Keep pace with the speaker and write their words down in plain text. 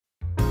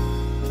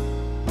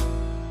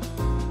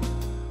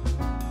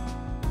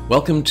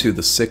Welcome to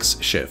The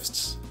Six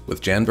Shifts with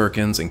Jan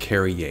Burkins and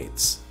Kari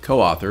Yates,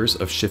 co-authors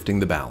of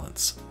Shifting the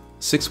Balance,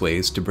 6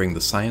 Ways to Bring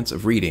the Science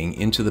of Reading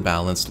into the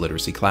Balanced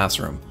Literacy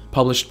Classroom,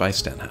 published by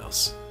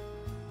Stenhouse.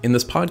 In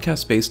this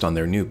podcast based on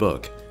their new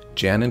book,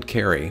 Jan and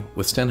Kari,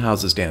 with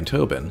Stenhouse's Dan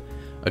Tobin,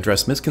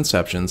 address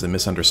misconceptions and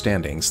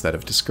misunderstandings that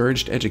have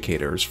discouraged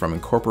educators from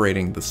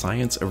incorporating the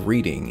science of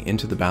reading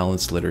into the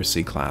balanced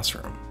literacy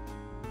classroom.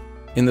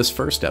 In this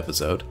first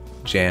episode,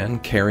 Jan,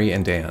 Kari,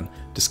 and Dan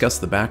discuss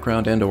the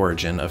background and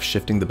origin of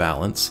Shifting the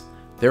Balance,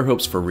 their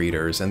hopes for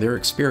readers, and their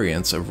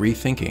experience of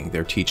rethinking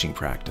their teaching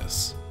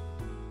practice.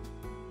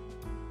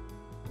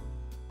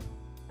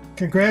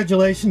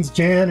 Congratulations,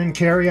 Jan and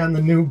Kari, on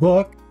the new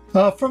book.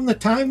 From the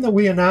time that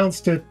we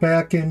announced it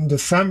back in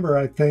December,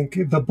 I think,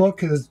 the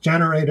book has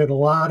generated a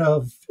lot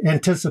of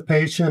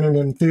anticipation and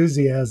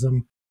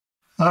enthusiasm.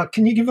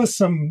 Can you give us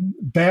some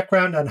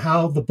background on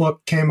how the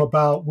book came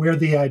about, where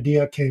the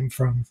idea came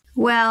from?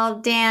 Well,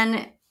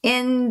 Dan,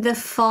 in the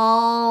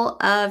fall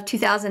of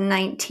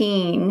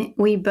 2019,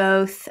 we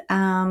both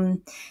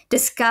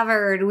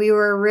discovered we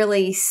were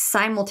really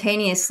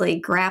simultaneously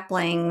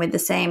grappling with the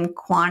same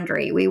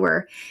quandary. We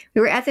were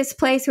at this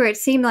place where it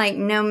seemed like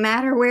no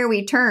matter where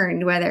we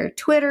turned, whether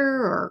Twitter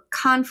or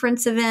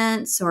conference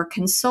events or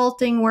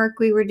consulting work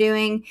we were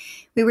doing,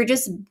 we were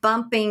just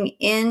bumping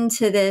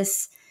into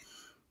this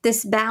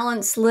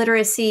balanced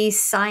literacy,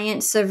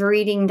 science of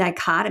reading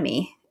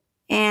dichotomy.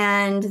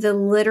 And the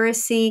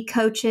literacy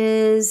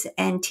coaches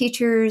and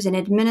teachers and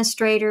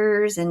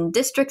administrators and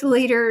district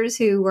leaders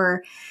who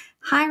were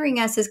hiring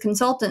us as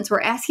consultants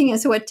were asking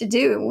us what to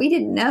do. And we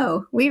didn't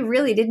know. We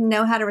really didn't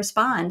know how to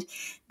respond.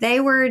 They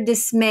were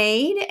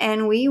dismayed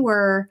and we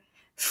were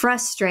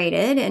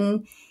frustrated.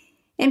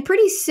 And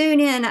pretty soon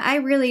in, I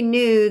really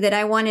knew that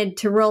I wanted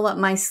to roll up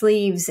my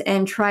sleeves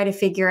and try to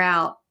figure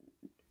out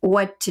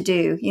what to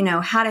do,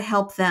 how to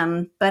help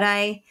them. But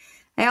I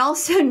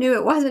also knew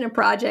it wasn't a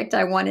project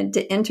I wanted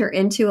to enter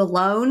into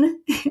alone.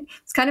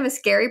 It's kind of a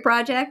scary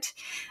project.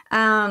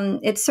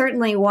 It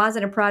certainly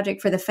wasn't a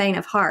project for the faint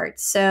of heart.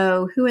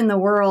 So who in the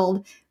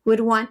world would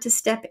want to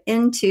step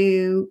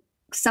into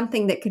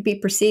something that could be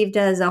perceived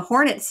as a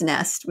hornet's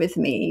nest with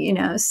me,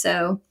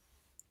 So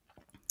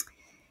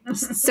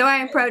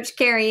I approached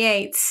Kari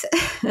Yates.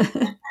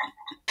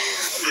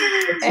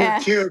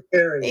 That's your cue,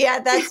 Kari. Yeah,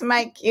 that's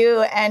my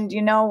cue. And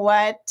you know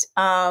what?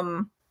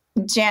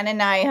 Jan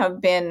and I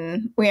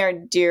we are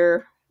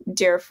dear,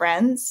 dear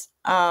friends.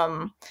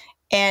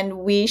 And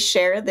we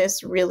share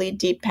this really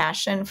deep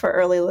passion for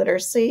early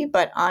literacy.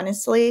 But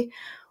honestly,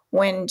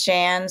 when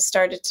Jan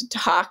started to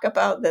talk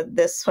about that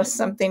this was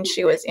something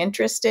she was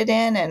interested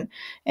in, and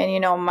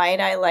might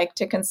I like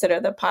to consider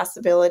the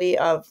possibility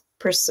of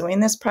pursuing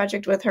this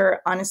project with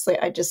her, honestly,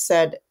 I just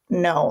said,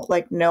 no,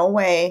 no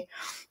way.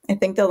 I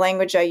think the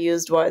language I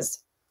used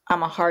was,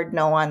 I'm a hard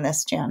no on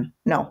this, Jan.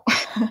 No.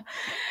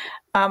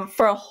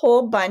 For a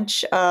whole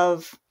bunch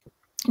of,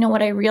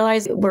 what I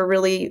realized were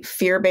really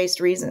fear-based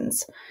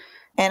reasons.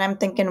 And I'm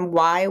thinking,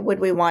 why would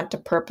we want to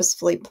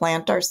purposefully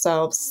plant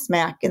ourselves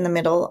smack in the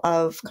middle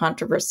of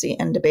controversy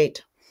and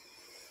debate?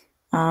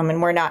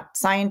 And we're not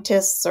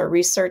scientists or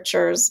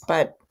researchers,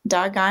 but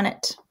doggone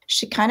it.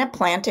 She kind of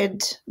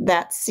planted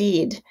that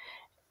seed.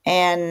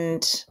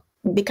 And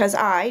because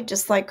I,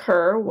 just like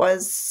her,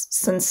 was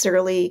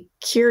sincerely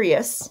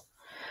curious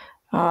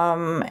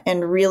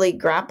and really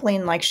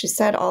grappling, like she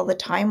said, all the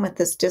time with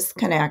this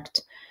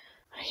disconnect,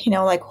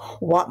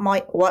 what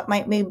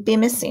might we be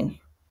missing?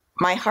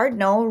 My hard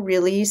no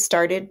really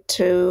started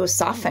to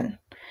soften,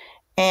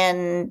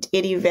 and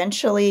it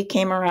eventually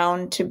came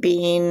around to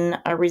being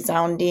a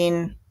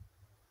resounding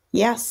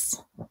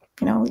yes.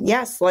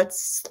 Yes,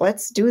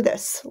 let's do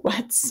this.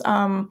 Let's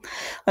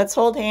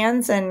hold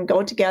hands and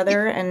go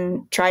together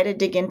and try to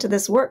dig into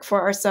this work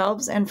for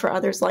ourselves and for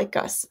others like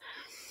us.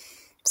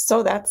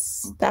 So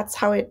that's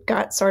how it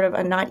got sort of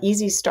a not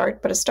easy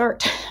start, but a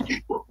start.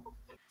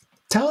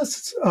 Tell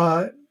us,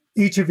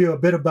 each of you, a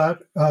bit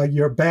about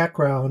your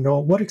background,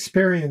 or what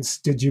experience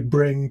did you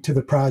bring to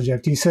the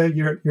project? You said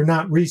you're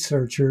not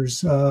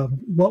researchers.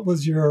 What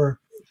was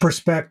your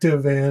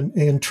perspective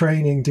and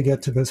training to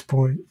get to this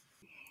point?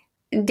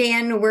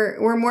 Dan,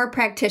 we're more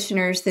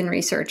practitioners than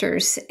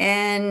researchers.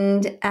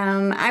 And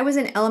I was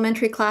an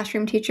elementary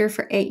classroom teacher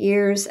for 8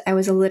 years. I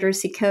was a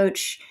literacy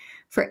coach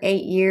for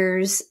 8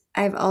 years.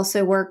 I've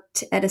also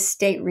worked at a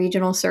state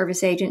regional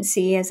service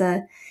agency as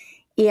a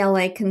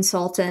ELA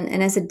consultant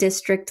and as a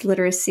district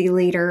literacy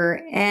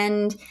leader.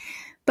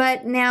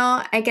 But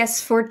now, I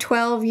guess for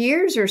 12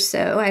 years or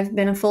so, I've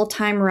been a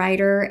full-time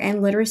writer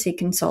and literacy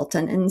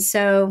consultant. And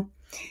so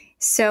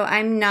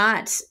I'm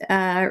not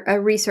a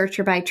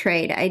researcher by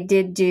trade. I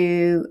did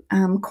do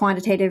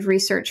quantitative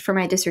research for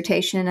my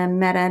dissertation and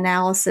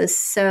meta-analysis.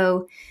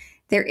 So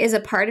there is a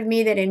part of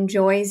me that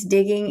enjoys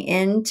digging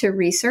into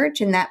research,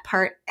 and that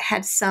part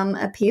had some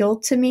appeal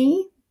to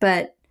me.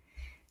 But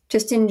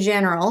just in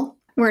general,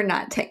 we're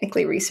not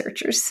technically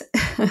researchers.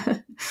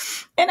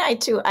 And I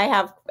too, I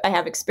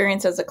have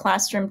experience as a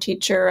classroom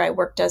teacher. I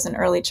worked as an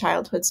early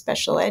childhood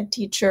special ed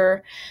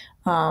teacher,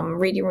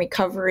 reading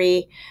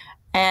recovery.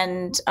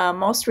 And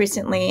most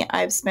recently,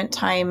 I've spent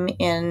time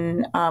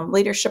in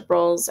leadership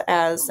roles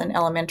as an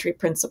elementary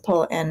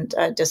principal and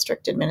a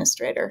district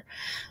administrator.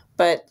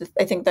 But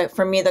I think that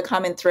for me, the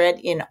common thread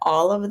in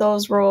all of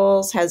those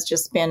roles has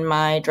just been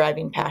my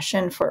driving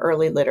passion for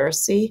early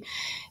literacy.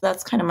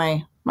 That's kind of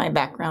my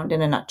background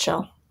in a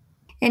nutshell.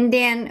 And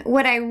Dan,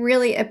 what I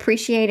really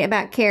appreciate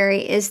about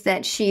Kari is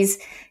that she's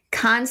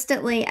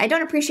constantly, I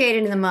don't appreciate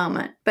it in the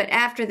moment, but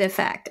after the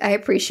fact, I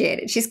appreciate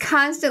it. She's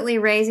constantly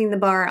raising the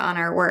bar on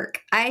our work.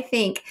 I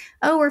think,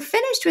 oh, we're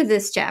finished with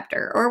this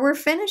chapter, or we're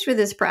finished with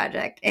this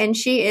project. And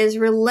she is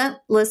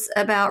relentless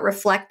about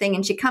reflecting.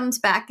 And she comes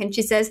back and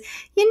she says,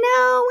 we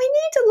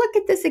need to look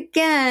at this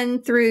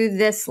again through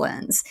this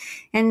lens.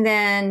 And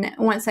then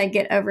once I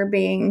get over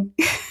being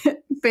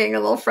a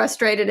little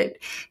frustrated at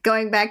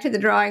going back to the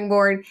drawing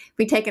board,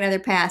 we take another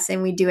pass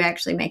and we do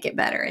actually make it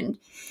better.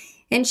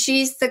 And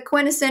she's the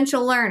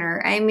quintessential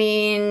learner. I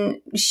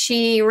mean,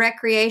 she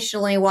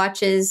recreationally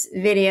watches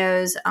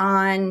videos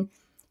on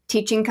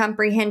teaching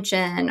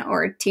comprehension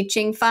or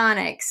teaching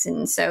phonics.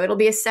 And so it'll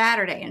be a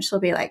Saturday and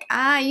she'll be like,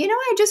 I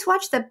just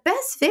watched the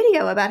best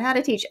video about how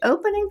to teach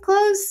open and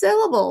closed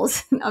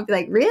syllables. And I'll be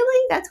like,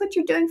 really? That's what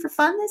you're doing for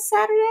fun this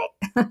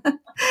Saturday?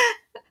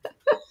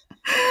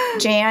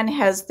 Jan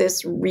has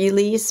this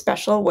really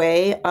special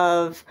way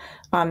of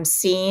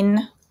seeing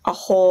a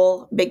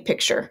whole big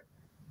picture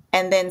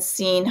and then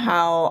seeing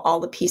how all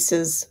the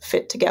pieces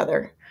fit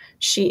together.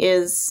 She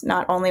is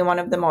not only one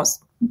of the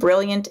most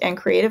brilliant and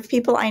creative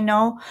people I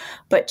know,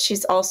 but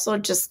she's also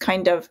just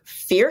kind of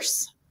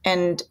fierce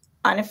and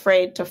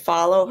unafraid to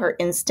follow her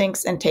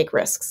instincts and take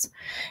risks.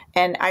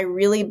 And I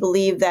really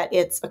believe that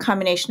it's a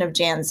combination of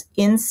Jan's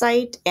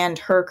insight and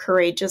her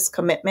courageous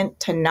commitment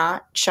to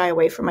not shy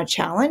away from a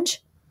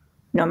challenge,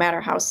 no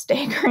matter how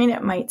staggering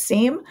it might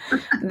seem,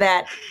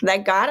 that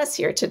got us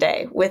here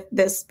today with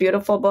this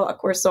beautiful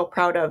book we're so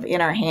proud of in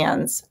our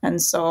hands.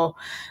 And so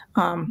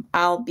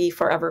I'll be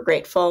forever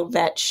grateful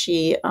that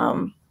she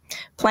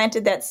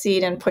planted that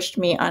seed and pushed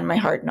me on my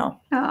hard no.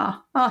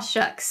 Oh,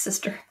 shucks,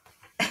 sister.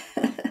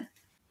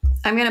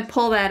 I'm going to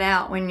pull that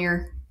out when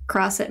you're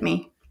cross at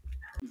me.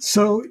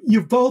 So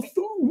you've both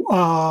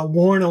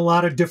worn a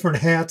lot of different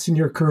hats in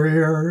your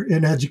career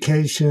in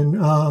education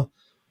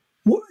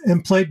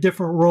and played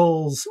different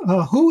roles.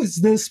 Who is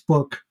this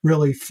book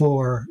really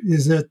for?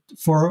 Is it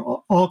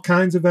for all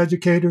kinds of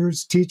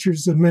educators,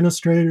 teachers,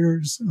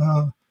 administrators?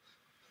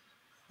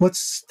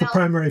 What's the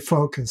primary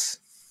focus?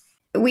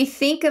 We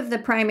think of the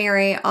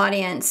primary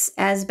audience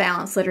as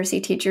balanced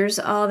literacy teachers,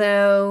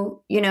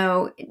 although,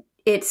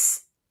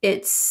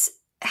 it's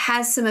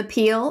has some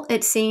appeal,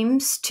 it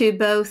seems, to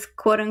both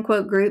quote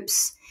unquote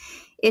groups.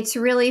 It's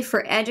really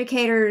for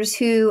educators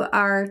who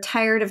are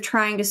tired of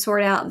trying to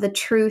sort out the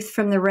truth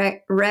from the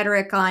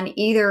rhetoric on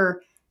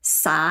either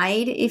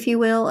side, if you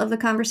will, of the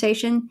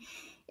conversation.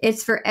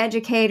 It's for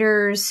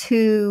educators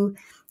who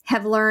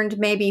have learned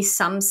maybe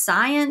some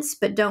science,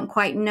 but don't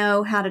quite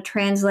know how to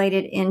translate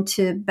it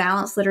into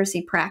balanced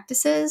literacy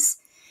practices.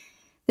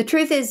 The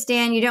truth is,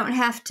 Dan, you don't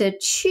have to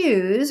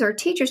choose, or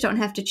teachers don't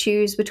have to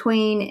choose,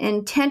 between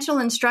intentional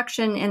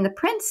instruction in the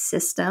print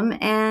system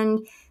and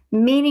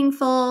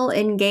meaningful,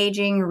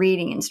 engaging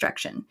reading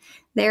instruction.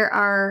 There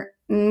are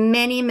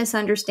many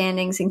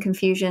misunderstandings and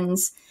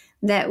confusions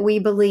that we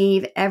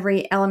believe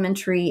every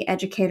elementary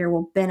educator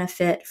will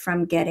benefit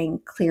from getting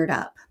cleared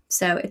up.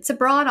 So it's a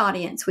broad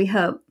audience, we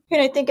hope.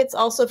 And I think it's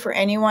also for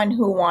anyone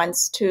who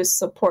wants to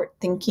support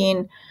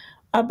thinking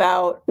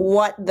about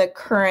what the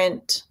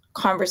current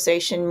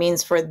conversation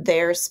means for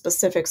their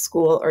specific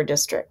school or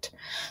district.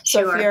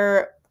 So Sure. If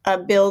you're a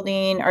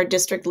building or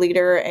district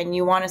leader and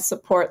you want to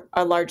support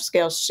a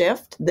large-scale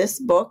shift, this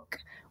book,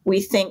 we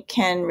think,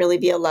 can really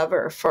be a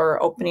lever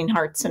for opening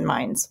hearts and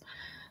minds.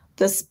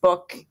 This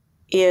book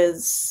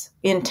is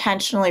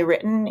intentionally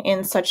written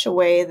in such a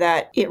way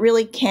that it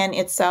really can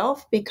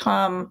itself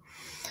become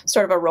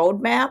sort of a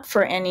roadmap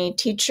for any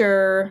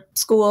teacher,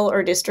 school,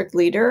 or district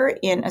leader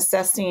in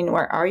assessing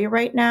where are you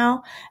right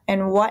now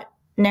and what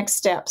next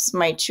steps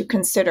might you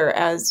consider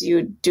as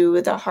you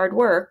do the hard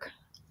work,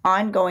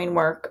 ongoing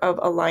work of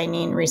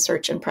aligning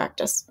research and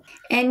practice.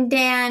 And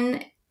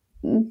Dan,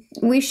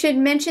 we should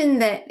mention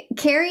that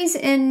Kari's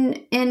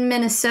in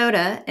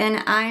Minnesota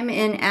and I'm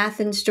in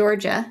Athens,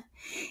 Georgia.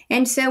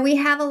 And so we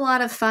have a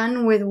lot of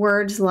fun with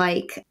words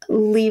like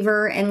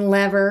lever and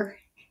lever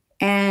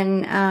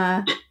and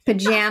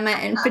pajama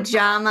and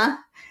pajama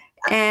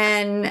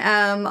and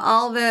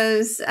all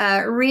those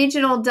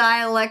regional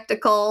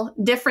dialectical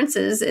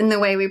differences in the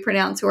way we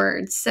pronounce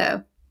words.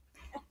 So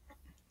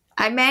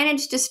I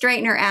managed to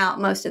straighten her out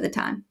most of the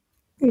time.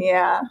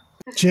 Yeah.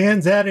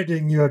 Jan's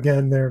editing you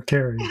again there,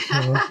 Kari.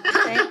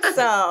 I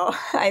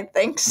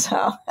think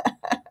so.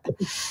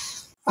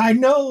 I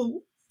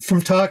know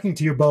from talking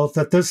to you both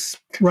that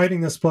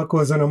writing this book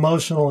was an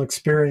emotional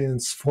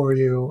experience for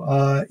you.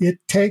 It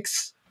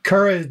takes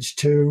courage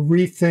to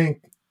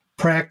rethink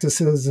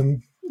practices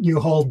and you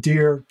hold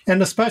dear,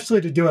 and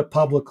especially to do it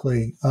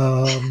publicly.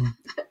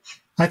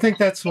 I think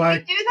that's why.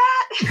 Can you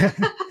do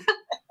that?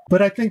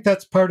 But I think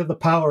that's part of the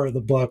power of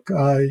the book.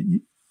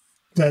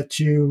 that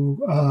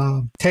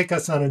you take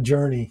us on a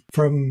journey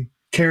from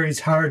Kari's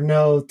hard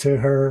no to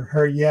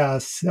her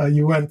yes.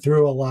 You went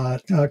through a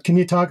lot. Can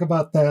you talk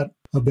about that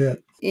a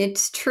bit?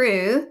 It's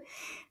true.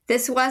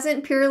 This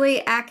wasn't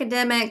purely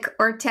academic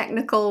or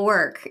technical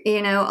work,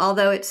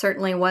 although it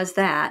certainly was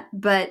that,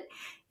 but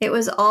it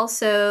was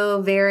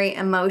also very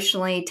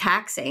emotionally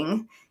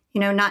taxing,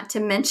 not to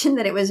mention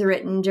that it was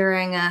written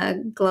during a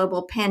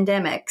global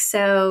pandemic.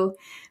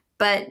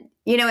 But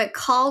it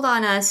called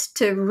on us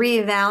to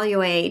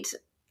reevaluate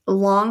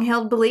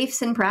long-held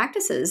beliefs and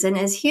practices. And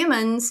as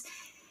humans,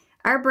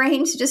 our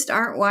brains just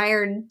aren't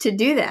wired to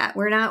do that.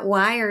 We're not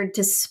wired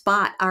to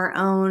spot our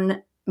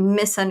own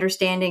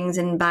misunderstandings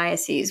and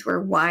biases.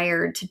 We're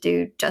wired to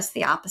do just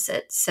the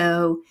opposite.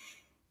 So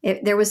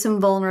there was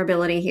some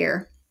vulnerability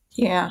here.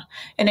 Yeah.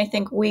 And I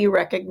think we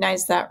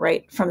recognized that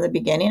right from the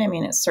beginning. I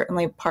mean, it's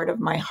certainly part of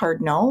my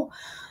hard no.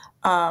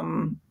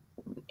 And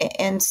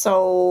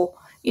so,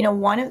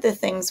 one of the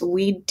things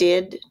we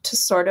did to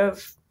sort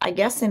of, I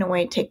guess, in a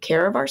way, take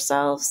care of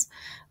ourselves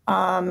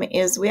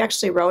is we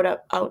actually wrote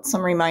out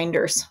some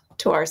reminders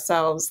to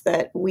ourselves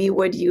that we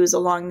would use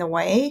along the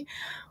way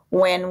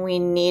when we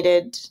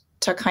needed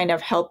to kind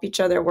of help each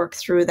other work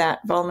through that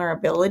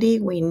vulnerability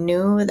we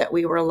knew that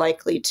we were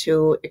likely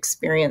to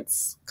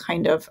experience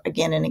kind of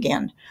again and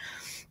again.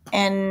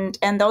 And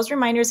those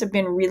reminders have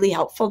been really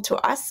helpful to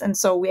us. And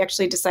so we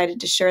actually decided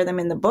to share them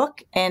in the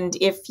book. And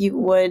if you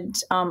would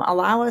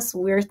allow us,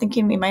 we're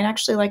thinking we might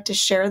actually like to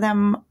share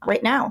them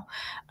right now,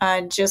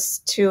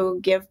 just to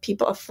give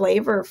people a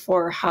flavor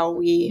for how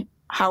we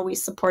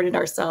supported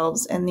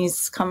ourselves. And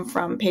these come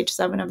from page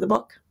 7 of the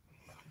book.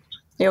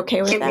 You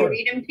okay with that? Can we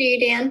read them to you,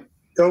 Dan?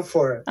 Go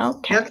for it.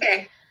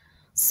 Okay.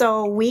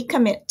 So we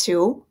commit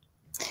to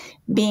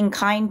being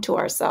kind to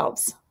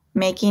ourselves,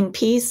 making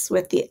peace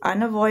with the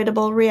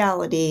unavoidable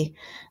reality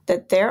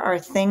that there are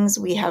things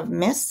we have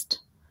missed,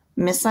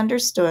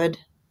 misunderstood,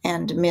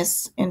 and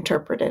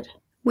misinterpreted.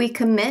 We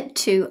commit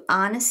to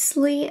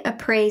honestly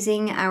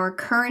appraising our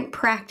current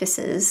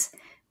practices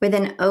with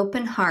an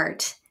open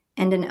heart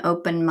and an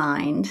open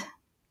mind.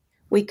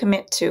 We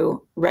commit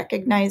to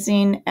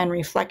recognizing and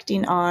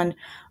reflecting on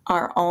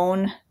our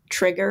own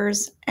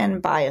triggers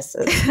and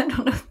biases. I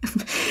don't know.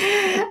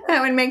 That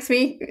one makes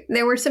me,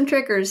 there were some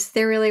triggers.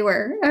 There really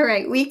were. All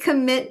right. We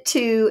commit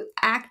to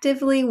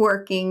actively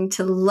working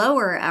to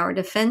lower our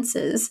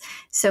defenses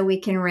so we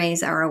can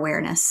raise our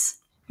awareness.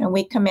 And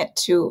we commit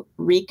to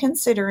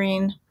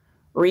reconsidering,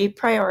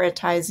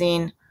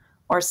 reprioritizing,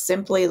 or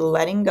simply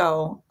letting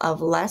go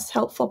of less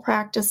helpful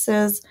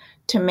practices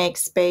to make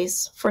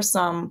space for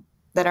some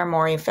that are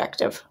more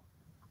effective.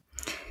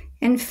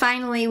 And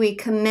finally, we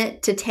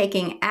commit to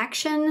taking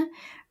action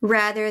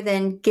rather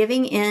than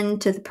giving in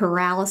to the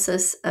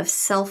paralysis of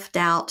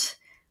self-doubt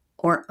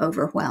or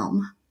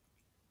overwhelm.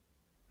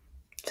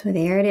 So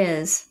there it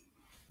is.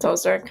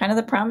 Those are kind of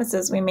the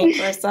promises we make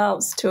to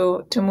ourselves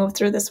to move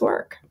through this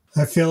work.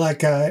 I feel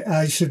like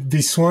I should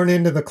be sworn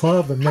into the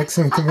club and make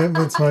some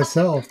commitments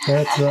myself.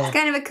 That's it's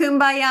kind of a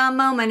kumbaya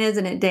moment,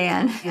 isn't it,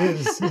 Dan?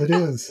 It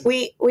is.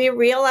 We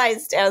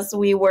realized as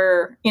we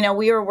were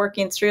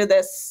working through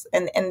this,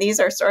 and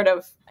these are sort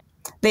of,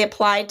 they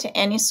apply to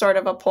any sort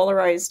of a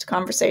polarized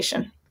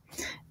conversation.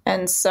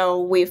 And so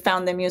we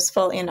found them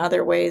useful in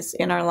other ways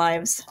in our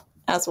lives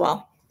as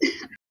well.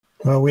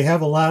 Well, we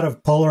have a lot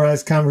of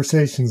polarized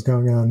conversations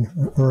going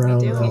on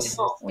around us.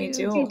 We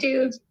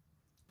do.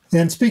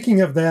 And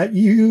speaking of that,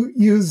 you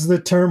use the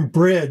term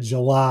bridge a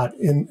lot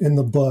in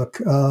the book.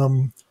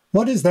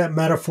 What does that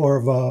metaphor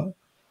of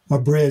a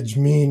bridge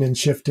mean in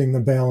shifting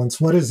the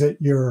balance? What is it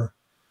you're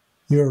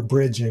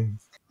bridging?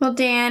 Well,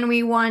 Dan,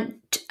 we want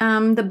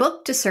the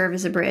book to serve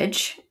as a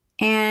bridge,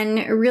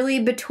 and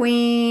really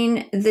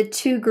between the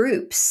two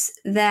groups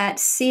that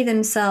see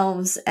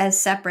themselves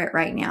as separate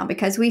right now,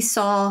 because we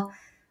saw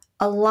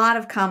a lot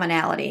of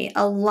commonality,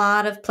 a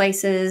lot of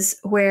places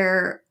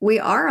where we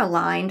are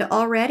aligned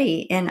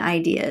already in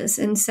ideas.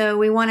 And so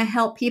we want to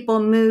help people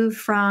move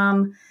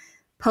from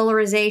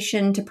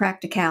polarization to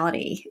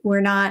practicality.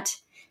 We're not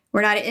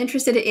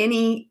interested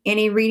in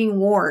any reading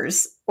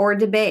wars or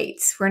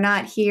debates. We're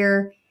not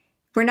here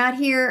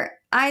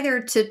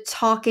either to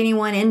talk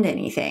anyone into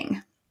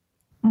anything.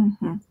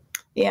 Mm-hmm.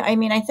 Yeah, I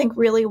mean, I think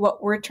really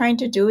what we're trying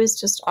to do is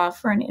just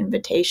offer an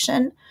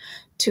invitation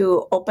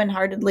to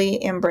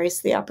open-heartedly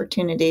embrace the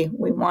opportunity.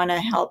 We want to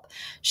help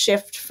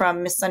shift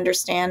from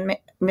misunderstanding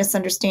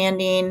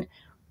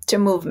to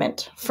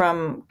movement,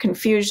 from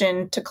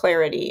confusion to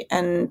clarity,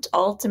 and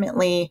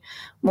ultimately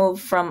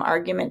move from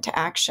argument to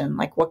action.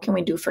 Like, what can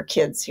we do for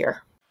kids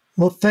here?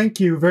 Well, thank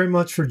you very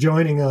much for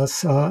joining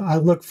us. I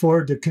look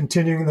forward to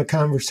continuing the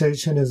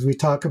conversation as we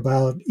talk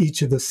about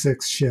each of the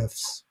 6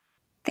 shifts.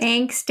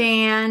 Thanks,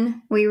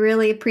 Dan. We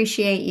really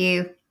appreciate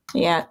you.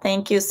 Yeah,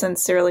 thank you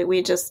sincerely.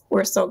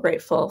 We're so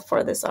grateful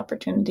for this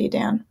opportunity,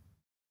 Dan.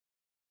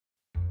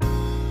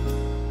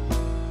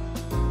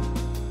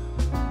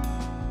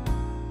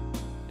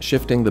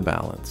 Shifting the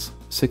Balance: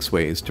 6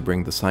 Ways to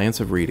Bring the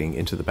Science of Reading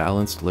into the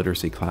Balanced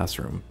Literacy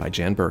Classroom by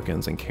Jan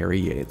Burkins and Kari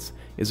Yates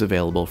is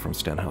available from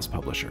Stenhouse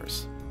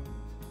Publishers.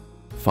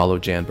 Follow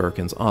Jan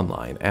Burkins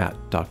online at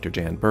Dr.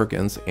 Jan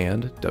Burkins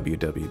and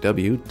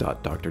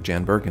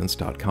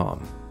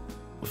www.drjanburkins.com.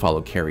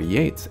 Follow Kari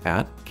Yates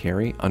at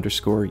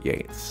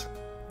Kari_Yates.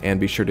 And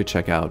be sure to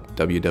check out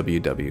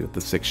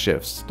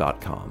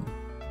www.the6shifts.com.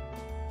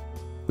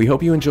 We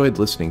hope you enjoyed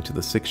listening to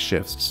The 6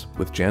 Shifts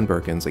with Jan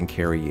Burkins and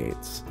Kari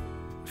Yates.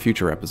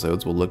 Future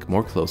episodes will look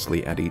more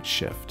closely at each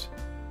shift.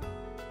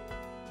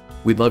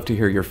 We'd love to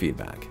hear your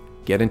feedback.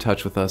 Get in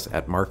touch with us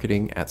at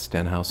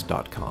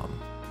marketing@stenhouse.com.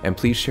 And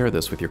please share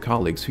this with your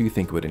colleagues who you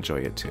think would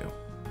enjoy it too.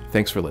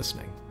 Thanks for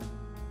listening.